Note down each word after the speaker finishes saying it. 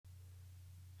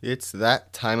It's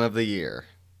that time of the year.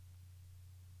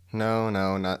 No,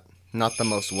 not the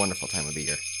most wonderful time of the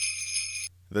year.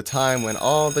 The time when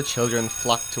all the children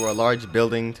flock to a large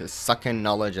building to suck in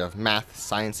knowledge of math,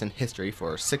 science, and history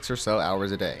for 6 or so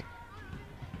hours a day.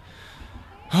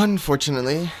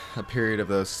 Unfortunately, a period of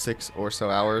those 6 or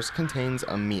so hours contains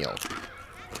a meal.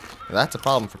 That's a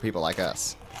problem for people like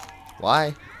us.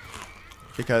 Why?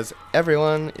 Because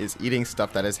everyone is eating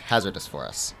stuff that is hazardous for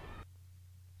us.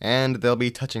 And they'll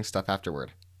be touching stuff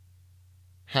afterward.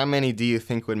 How many do you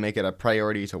think would make it a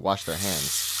priority to wash their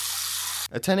hands?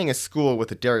 Attending a school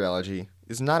with a dairy allergy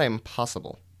is not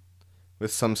impossible.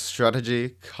 With some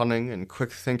strategy, cunning, and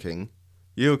quick thinking,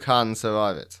 you can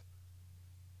survive it.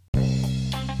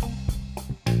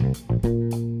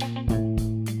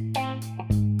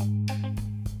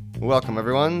 Welcome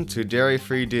everyone to Dairy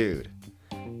Free Dude.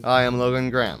 I am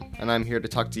Logan Graham, and I'm here to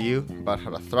talk to you about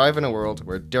how to thrive in a world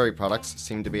where dairy products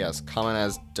seem to be as common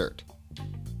as dirt.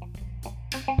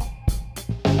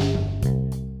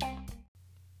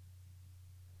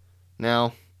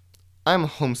 Now, I'm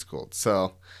homeschooled,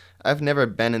 so I've never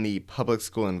been in the public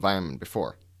school environment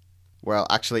before. Well,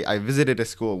 actually, I visited a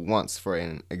school once for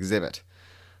an exhibit.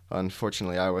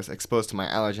 Unfortunately, I was exposed to my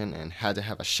allergen and had to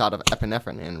have a shot of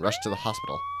epinephrine and rushed to the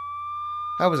hospital.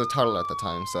 I was a toddler at the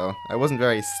time, so I wasn't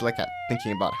very slick at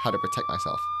thinking about how to protect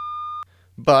myself.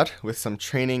 But with some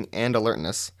training and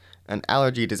alertness, an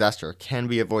allergy disaster can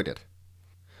be avoided.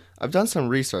 I've done some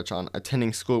research on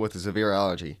attending school with a severe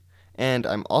allergy, and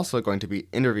I'm also going to be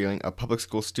interviewing a public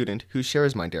school student who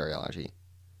shares my dairy allergy.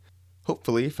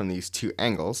 Hopefully, from these two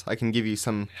angles, I can give you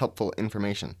some helpful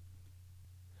information.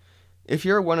 If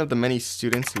you're one of the many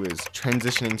students who is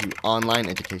transitioning to online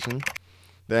education,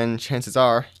 then chances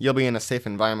are you'll be in a safe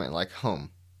environment like home.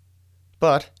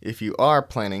 But if you are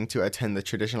planning to attend the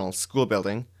traditional school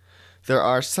building, there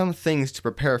are some things to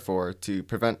prepare for to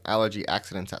prevent allergy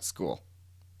accidents at school.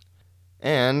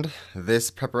 And this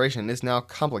preparation is now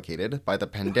complicated by the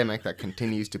pandemic that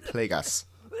continues to plague us.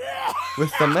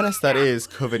 With the menace that is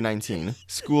COVID-19,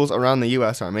 schools around the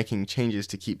US are making changes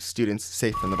to keep students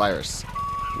safe from the virus.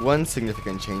 One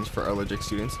significant change for allergic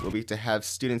students will be to have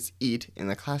students eat in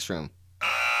the classroom.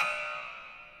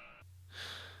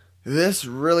 This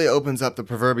really opens up the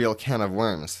proverbial can of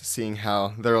worms, seeing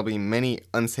how there will be many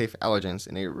unsafe allergens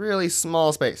in a really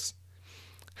small space.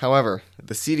 However,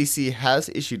 the CDC has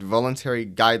issued voluntary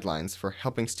guidelines for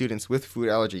helping students with food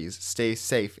allergies stay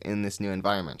safe in this new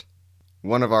environment.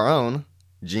 One of our own,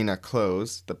 Gina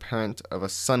Close, the parent of a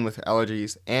son with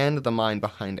allergies and the mind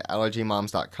behind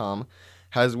AllergyMoms.com,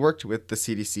 has worked with the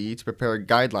CDC to prepare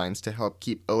guidelines to help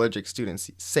keep allergic students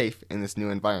safe in this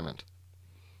new environment.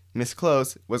 Ms.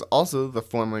 Close was also the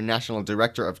former National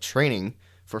Director of Training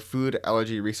for Food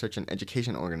Allergy Research and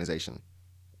Education Organization,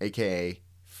 aka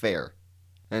FAIR.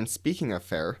 And speaking of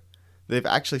FAIR, they've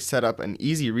actually set up an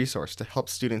easy resource to help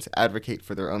students advocate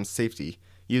for their own safety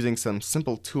using some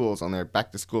simple tools on their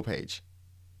Back to School page.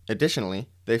 Additionally,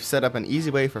 they've set up an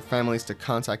easy way for families to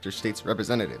contact your state's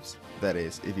representatives, that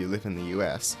is, if you live in the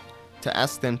US, to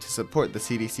ask them to support the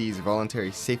CDC's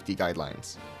voluntary safety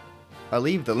guidelines. I'll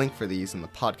leave the link for these in the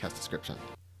podcast description.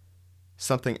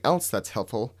 Something else that's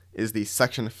helpful is the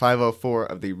Section 504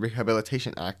 of the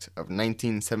Rehabilitation Act of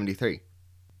 1973.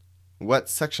 What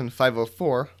Section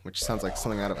 504, which sounds like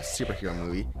something out of a superhero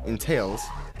movie, entails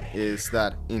is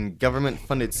that in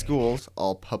government-funded schools,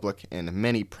 all public and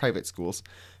many private schools,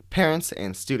 parents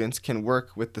and students can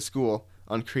work with the school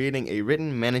on creating a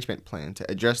written management plan to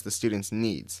address the student's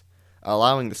needs,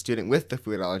 allowing the student with the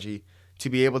food allergy to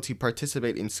be able to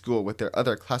participate in school with their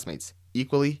other classmates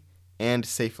equally and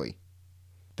safely.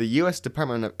 The U.S.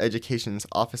 Department of Education's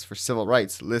Office for Civil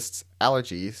Rights lists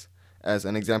allergies as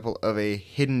an example of a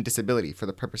hidden disability for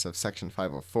the purpose of Section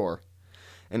 504,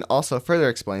 and also further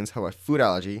explains how a food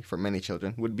allergy for many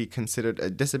children would be considered a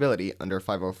disability under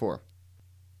 504.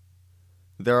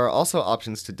 There are also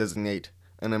options to designate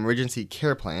an emergency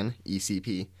care plan,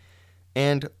 ECP,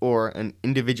 and or an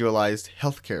individualized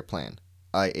health care plan,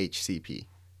 IHCP.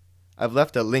 I've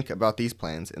left a link about these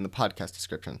plans in the podcast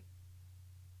description.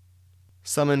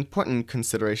 Some important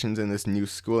considerations in this new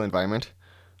school environment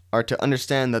are to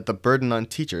understand that the burden on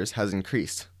teachers has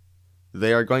increased.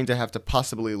 They are going to have to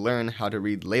possibly learn how to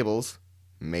read labels,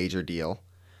 major deal.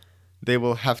 They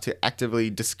will have to actively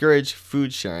discourage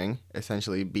food sharing,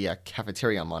 essentially be a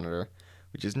cafeteria monitor,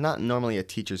 which is not normally a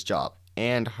teacher's job,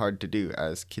 and hard to do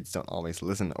as kids don't always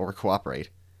listen or cooperate.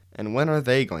 And when are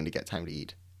they going to get time to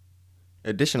eat?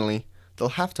 Additionally, they'll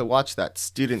have to watch that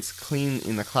students clean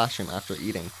in the classroom after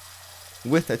eating,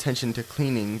 with attention to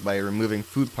cleaning by removing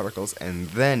food particles and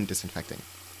then disinfecting.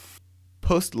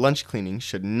 post-lunch cleaning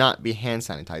should not be hand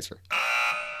sanitizer,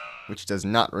 which does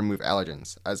not remove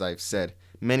allergens, as I've said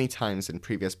many times in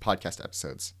previous podcast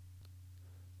episodes.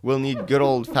 We'll need good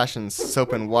old-fashioned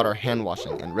soap and water hand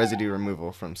washing and residue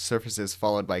removal from surfaces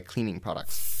followed by cleaning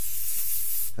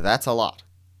products. That's a lot.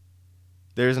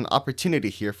 There's an opportunity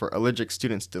here for allergic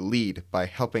students to lead by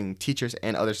helping teachers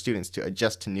and other students to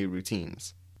adjust to new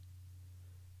routines.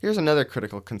 Here's another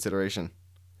critical consideration.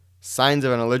 Signs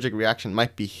of an allergic reaction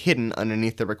might be hidden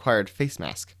underneath the required face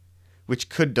mask, which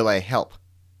could delay help.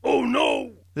 Oh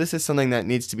no! This is something that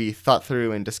needs to be thought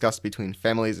through and discussed between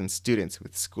families and students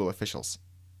with school officials.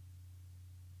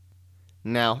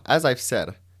 Now, as I've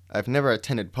said, I've never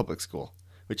attended public school,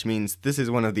 which means this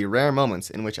is one of the rare moments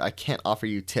in which I can't offer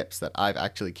you tips that I've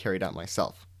actually carried out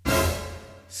myself.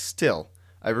 Still,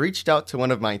 I've reached out to one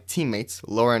of my teammates,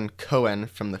 Lauren Cohen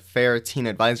from the FAIR Teen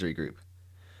Advisory Group.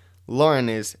 Lauren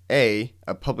is A,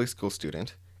 a public school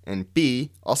student, and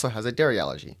B, also has a dairy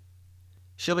allergy.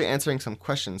 She'll be answering some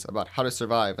questions about how to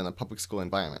survive in the public school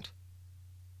environment.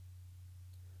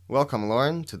 Welcome,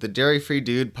 Lauren, to the Dairy Free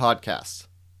Dude podcast.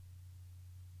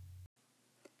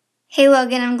 Hey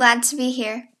Logan, I'm glad to be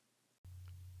here.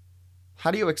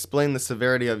 How do you explain the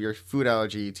severity of your food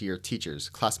allergy to your teachers,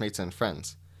 classmates, and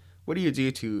friends? What do you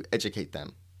do to educate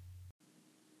them?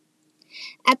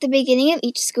 At the beginning of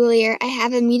each school year, I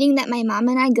have a meeting that my mom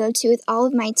and I go to with all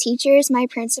of my teachers, my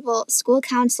principal, school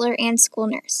counselor, and school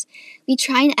nurse. We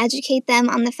try and educate them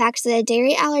on the fact that a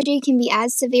dairy allergy can be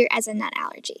as severe as a nut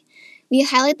allergy. We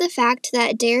highlight the fact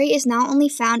that dairy is not only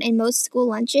found in most school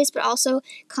lunches, but also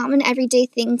common everyday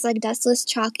things like dustless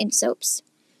chalk and soaps.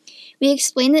 We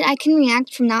explain that I can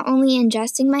react from not only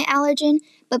ingesting my allergen,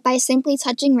 but by simply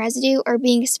touching residue or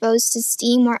being exposed to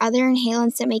steam or other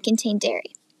inhalants that may contain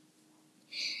dairy.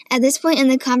 At this point in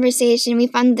the conversation, we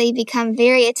find that they become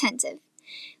very attentive.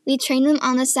 We train them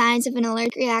on the signs of an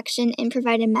allergic reaction and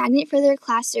provide a magnet for their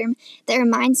classroom that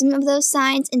reminds them of those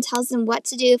signs and tells them what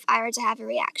to do if I were to have a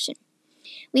reaction.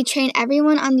 We train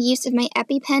everyone on the use of my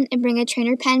EpiPen and bring a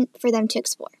trainer pen for them to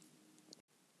explore.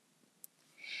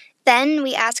 Then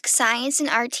we ask science and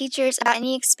art teachers about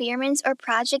any experiments or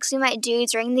projects we might do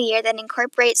during the year that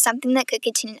incorporate something that could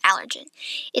contain an allergen.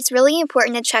 It's really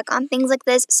important to check on things like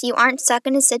this so you aren't stuck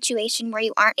in a situation where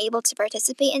you aren't able to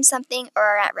participate in something or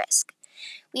are at risk.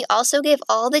 We also give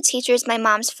all the teachers my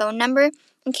mom's phone number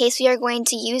in case we are going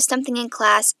to use something in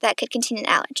class that could contain an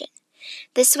allergen.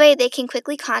 This way they can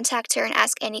quickly contact her and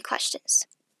ask any questions.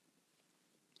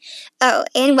 Oh,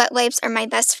 and wet wipes are my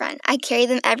best friend. I carry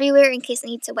them everywhere in case I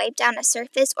need to wipe down a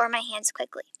surface or my hands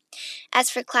quickly. As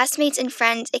for classmates and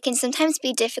friends, it can sometimes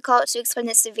be difficult to explain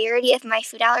the severity of my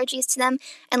food allergies to them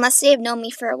unless they have known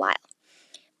me for a while.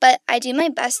 But I do my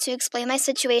best to explain my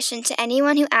situation to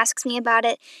anyone who asks me about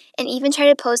it and even try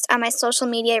to post on my social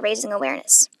media raising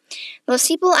awareness. Most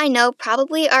people I know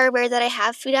probably are aware that I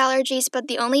have food allergies, but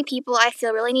the only people I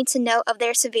feel really need to know of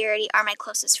their severity are my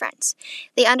closest friends.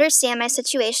 They understand my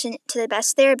situation to the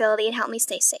best of their ability and help me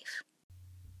stay safe.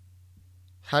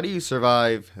 How do you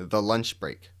survive the lunch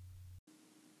break?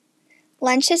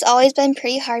 Lunch has always been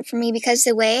pretty hard for me because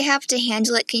the way I have to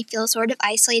handle it can feel sort of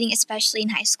isolating, especially in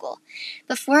high school.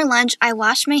 Before lunch, I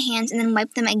wash my hands and then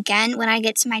wipe them again when I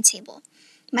get to my table.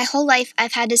 My whole life,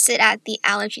 I've had to sit at the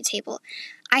allergy table.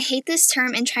 I hate this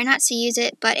term and try not to use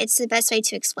it, but it's the best way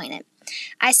to explain it.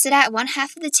 I sit at one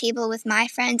half of the table with my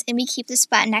friends and we keep the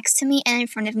spot next to me and in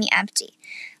front of me empty.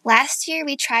 Last year,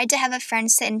 we tried to have a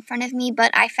friend sit in front of me,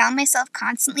 but I found myself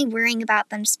constantly worrying about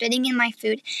them spitting in my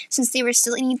food since they were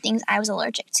still eating things I was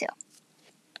allergic to.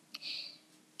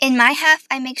 In my half,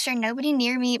 I make sure nobody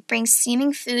near me brings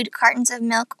steaming food, cartons of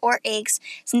milk, or eggs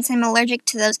since I'm allergic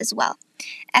to those as well.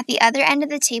 At the other end of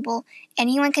the table,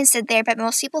 anyone can sit there, but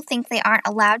most people think they aren't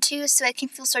allowed to, so it can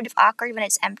feel sort of awkward when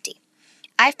it's empty.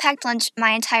 I've packed lunch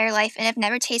my entire life and have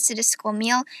never tasted a school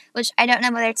meal, which I don't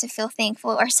know whether to feel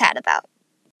thankful or sad about.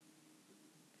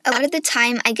 A lot of the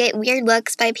time, I get weird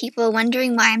looks by people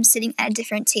wondering why I'm sitting at a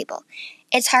different table.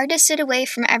 It's hard to sit away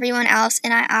from everyone else,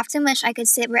 and I often wish I could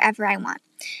sit wherever I want.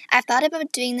 I've thought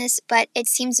about doing this, but it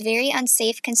seems very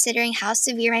unsafe considering how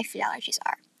severe my food allergies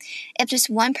are. If just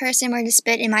one person were to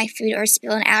spit in my food or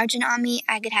spill an allergen on me,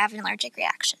 I could have an allergic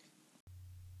reaction.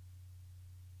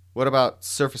 What about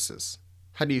surfaces?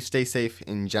 How do you stay safe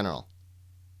in general?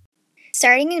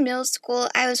 Starting in middle school,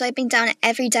 I was wiping down at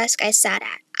every desk I sat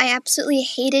at. I absolutely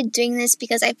hated doing this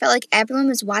because I felt like everyone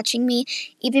was watching me,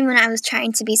 even when I was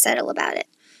trying to be subtle about it.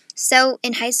 So,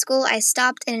 in high school, I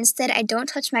stopped and instead I don't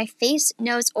touch my face,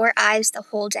 nose, or eyes the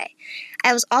whole day.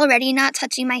 I was already not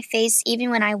touching my face even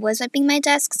when I was wiping my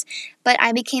desks, but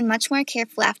I became much more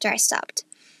careful after I stopped.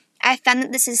 I found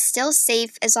that this is still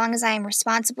safe as long as I am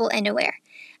responsible and aware.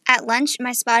 At lunch,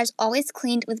 my spot is always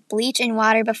cleaned with bleach and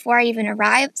water before I even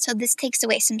arrive, so this takes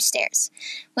away some stares.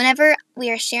 Whenever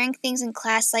we are sharing things in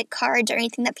class like cards or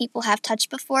anything that people have touched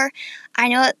before, I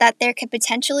know that there could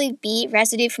potentially be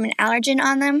residue from an allergen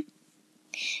on them,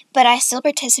 but I still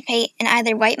participate and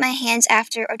either wipe my hands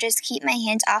after or just keep my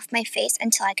hands off my face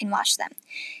until I can wash them.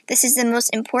 This is the most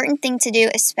important thing to do,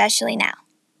 especially now.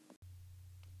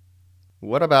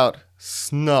 What about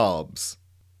snobs?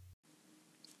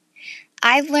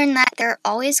 I've learned that there are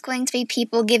always going to be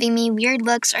people giving me weird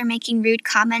looks or making rude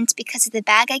comments because of the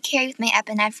bag I carry with my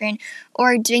epinephrine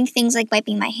or doing things like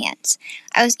wiping my hands.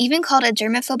 I was even called a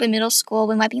germaphobe in middle school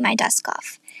when wiping my desk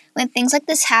off. When things like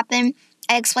this happen,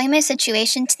 I explain my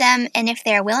situation to them, and if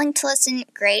they are willing to listen,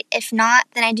 great. If not,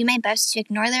 then I do my best to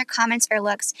ignore their comments or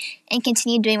looks and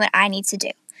continue doing what I need to do.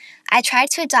 I try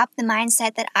to adopt the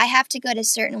mindset that I have to go to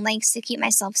certain lengths to keep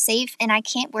myself safe, and I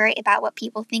can't worry about what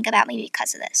people think about me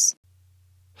because of this.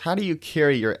 How do you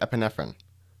carry your epinephrine?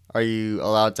 Are you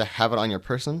allowed to have it on your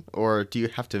person, or do you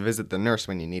have to visit the nurse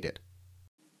when you need it?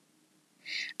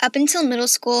 Up until middle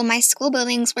school, my school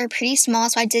buildings were pretty small,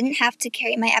 so I didn't have to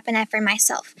carry my epinephrine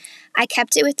myself. I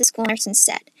kept it with the school nurse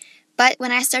instead. But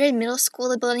when I started middle school,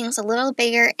 the building was a little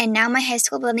bigger, and now my high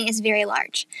school building is very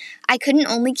large. I couldn't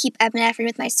only keep epinephrine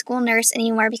with my school nurse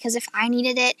anymore because if I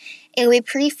needed it, it would be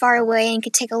pretty far away and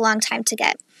could take a long time to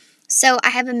get. So I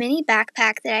have a mini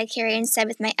backpack that I carry instead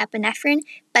with my epinephrine,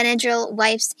 Benadryl,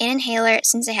 wipes, and inhaler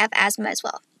since I have asthma as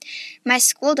well. My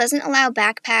school doesn't allow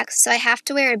backpacks, so I have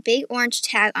to wear a big orange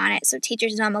tag on it so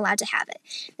teachers know I'm allowed to have it.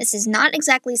 This is not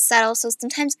exactly subtle, so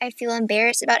sometimes I feel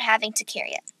embarrassed about having to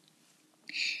carry it.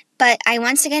 But I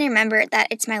once again remember that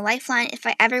it's my lifeline if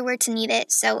I ever were to need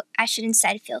it, so I should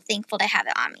instead feel thankful to have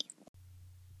it on me.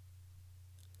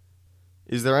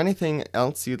 Is there anything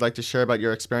else you'd like to share about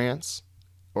your experience?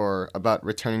 Or about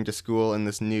returning to school in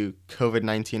this new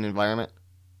COVID-19 environment?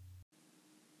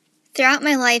 Throughout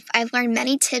my life, I've learned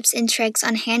many tips and tricks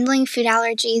on handling food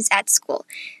allergies at school.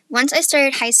 Once I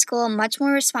started high school, much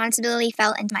more responsibility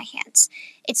fell into my hands.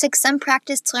 It took some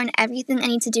practice to learn everything I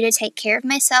need to do to take care of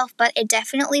myself, but it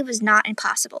definitely was not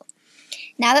impossible.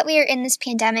 Now that we are in this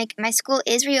pandemic, my school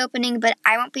is reopening, but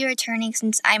I won't be returning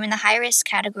since I'm in the high-risk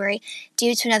category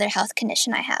due to another health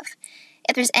condition I have.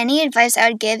 If there's any advice I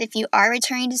would give if you are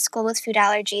returning to school with food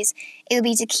allergies, it would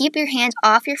be to keep your hands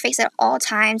off your face at all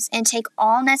times and take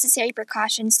all necessary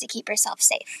precautions to keep yourself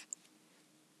safe.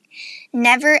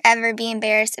 Never ever be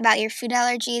embarrassed about your food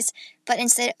allergies, but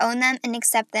instead own them and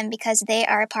accept them because they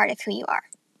are a part of who you are.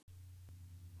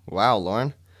 Wow,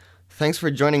 Lauren. Thanks for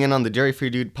joining in on the Dairy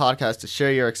Free Dude podcast to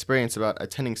share your experience about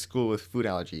attending school with food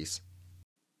allergies.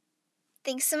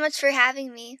 Thanks so much for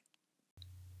having me.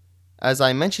 As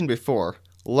I mentioned before,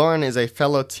 Lauren is a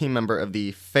fellow team member of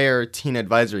the FAIR Teen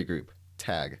Advisory Group,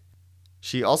 TAG.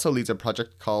 She also leads a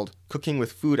project called Cooking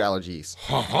with Food Allergies.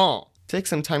 Take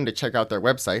some time to check out their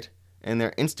website and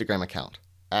their Instagram account,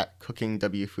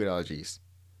 @CookingWFoodAllergies.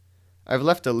 I've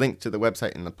left a link to the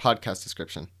website in the podcast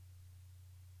description.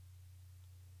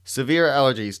 Severe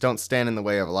allergies don't stand in the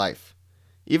way of life,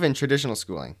 even traditional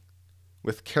schooling.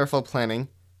 With careful planning,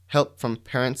 help from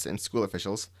parents and school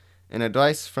officials, and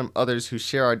advice from others who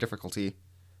share our difficulty,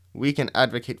 we can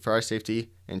advocate for our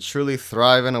safety and truly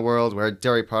thrive in a world where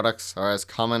dairy products are as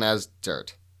common as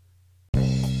dirt.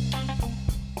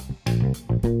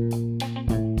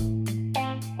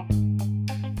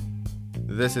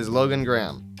 This is Logan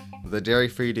Graham, the Dairy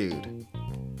Free Dude.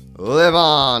 Live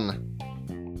on!